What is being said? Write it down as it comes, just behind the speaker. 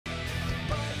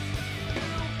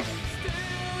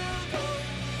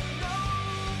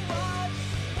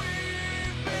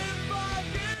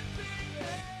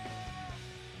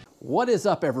What is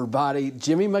up, everybody?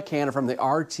 Jimmy McCann from the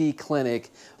RT Clinic.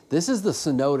 This is the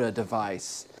SINODA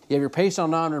device. You have your patient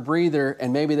on non-rebreather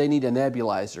and maybe they need a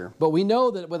nebulizer. But we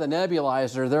know that with a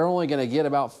nebulizer, they're only going to get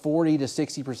about 40 to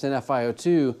 60%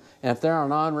 FiO2. And if they're on a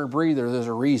non-rebreather, there's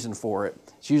a reason for it.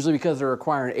 It's usually because they're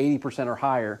requiring 80% or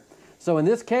higher. So in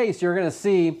this case, you're going to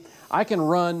see I can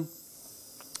run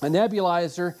a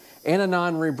nebulizer and a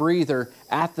non-rebreather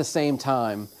at the same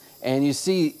time. And you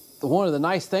see one of the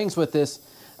nice things with this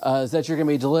is that you're going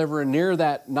to be delivering near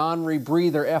that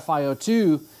non-rebreather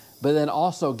FiO2, but then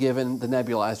also giving the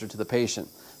nebulizer to the patient.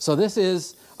 So this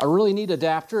is a really neat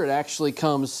adapter. It actually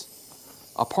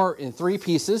comes apart in 3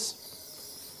 pieces.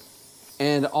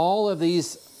 And all of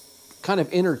these kind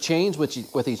of interchange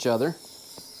with each other.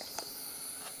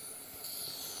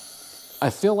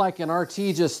 I feel like an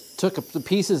RT just took the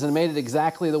pieces and made it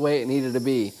exactly the way it needed to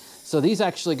be. So these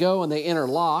actually go and they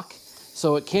interlock.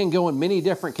 So it can go in many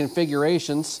different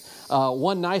configurations.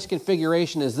 One nice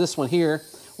configuration is this one here,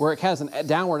 where it has a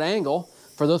downward angle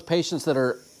for those patients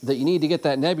that you need to get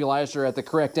that nebulizer at the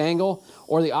correct angle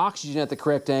or the oxygen at the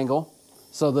correct angle,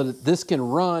 so that this can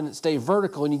run, stay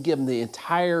vertical, and you give them the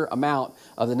entire amount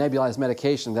of the nebulized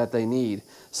medication that they need.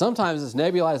 Sometimes this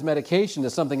nebulized medication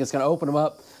is something that's going to open them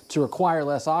up to require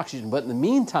less oxygen, but in the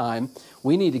meantime,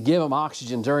 we need to give them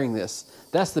oxygen during this.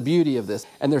 That's the beauty of this.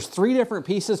 And there's 3 different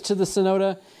pieces to the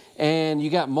SINODA, and you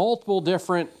got multiple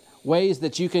different ways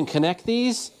that you can connect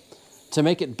these to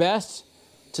make it best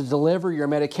to deliver your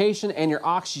medication and your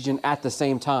oxygen at the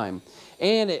same time.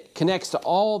 And it connects to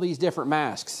all these different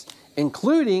masks,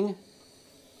 including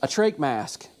a trach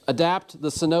mask. Adapt the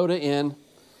SINODA in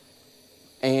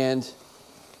and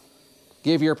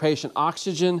give your patient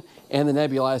oxygen and the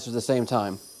nebulizer at the same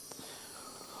time.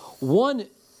 One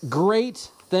great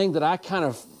thing that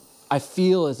I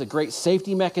feel is a great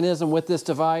safety mechanism with this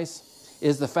device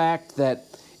is the fact that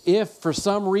if for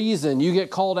some reason you get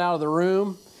called out of the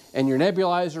room and your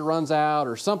nebulizer runs out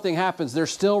or something happens, they're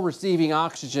still receiving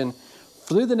oxygen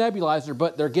through the nebulizer,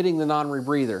 but they're getting the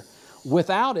non-rebreather.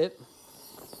 Without it,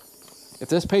 if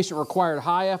this patient required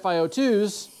high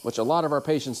FiO2s, which a lot of our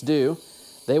patients do,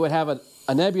 they would have a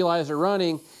nebulizer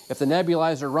running. If the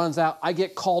nebulizer runs out, I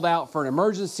get called out for an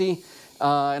emergency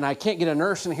and I can't get a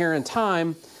nurse in here in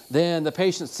time, then the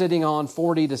patient's sitting on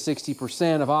 40 to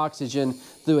 60% of oxygen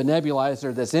through a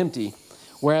nebulizer that's empty.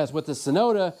 Whereas with the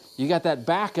SINODA, you got that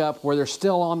backup where they're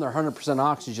still on their 100%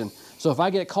 oxygen. So if I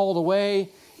get called away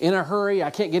in a hurry,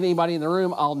 I can't get anybody in the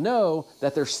room, I'll know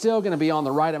that they're still going to be on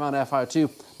the right amount of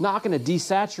FiO2, not going to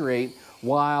desaturate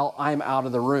while I'm out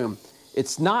of the room.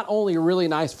 It's not only really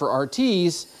nice for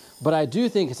RTs, but I do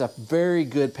think it's a very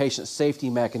good patient safety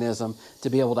mechanism to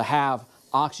be able to have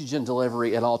oxygen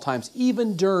delivery at all times,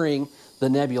 even during the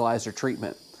nebulizer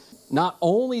treatment. Not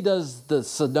only does the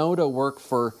SINODA work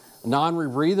for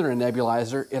non-rebreather and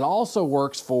nebulizer, it also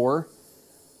works for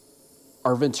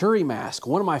our Venturi mask,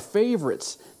 one of my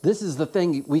favorites. This is the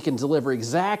thing we can deliver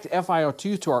exact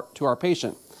FiO2 to our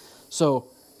patient. So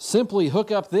simply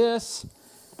hook up this.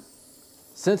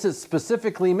 Since it's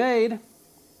specifically made,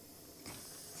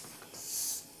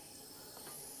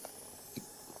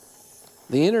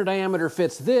 the inner diameter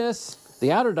fits this,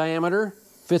 the outer diameter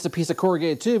fits a piece of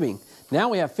corrugated tubing. Now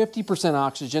we have 50%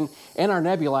 oxygen and our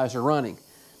nebulizer running.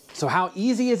 So how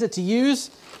easy is it to use?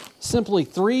 Simply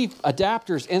 3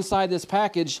 adapters inside this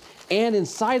package, and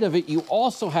inside of it you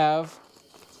also have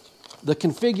the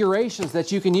configurations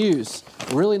that you can use.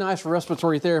 Really nice for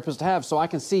respiratory therapists to have, so I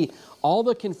can see all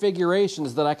the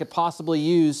configurations that I could possibly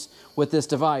use with this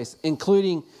device,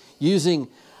 including using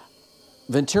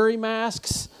Venturi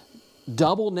masks,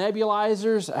 double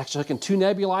nebulizers, actually hooking 2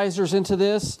 nebulizers into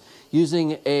this,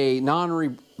 using a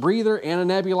non-rebreather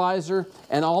and a nebulizer,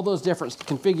 and all those different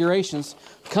configurations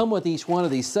come with each one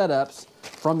of these setups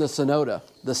from the SINODA.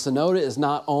 The SINODA is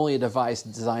not only a device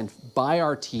designed by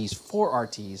RTs for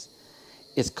RTs,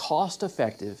 it's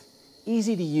cost-effective,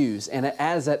 easy to use, and it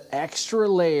adds that extra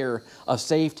layer of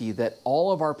safety that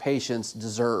all of our patients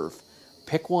deserve.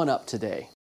 Pick one up today.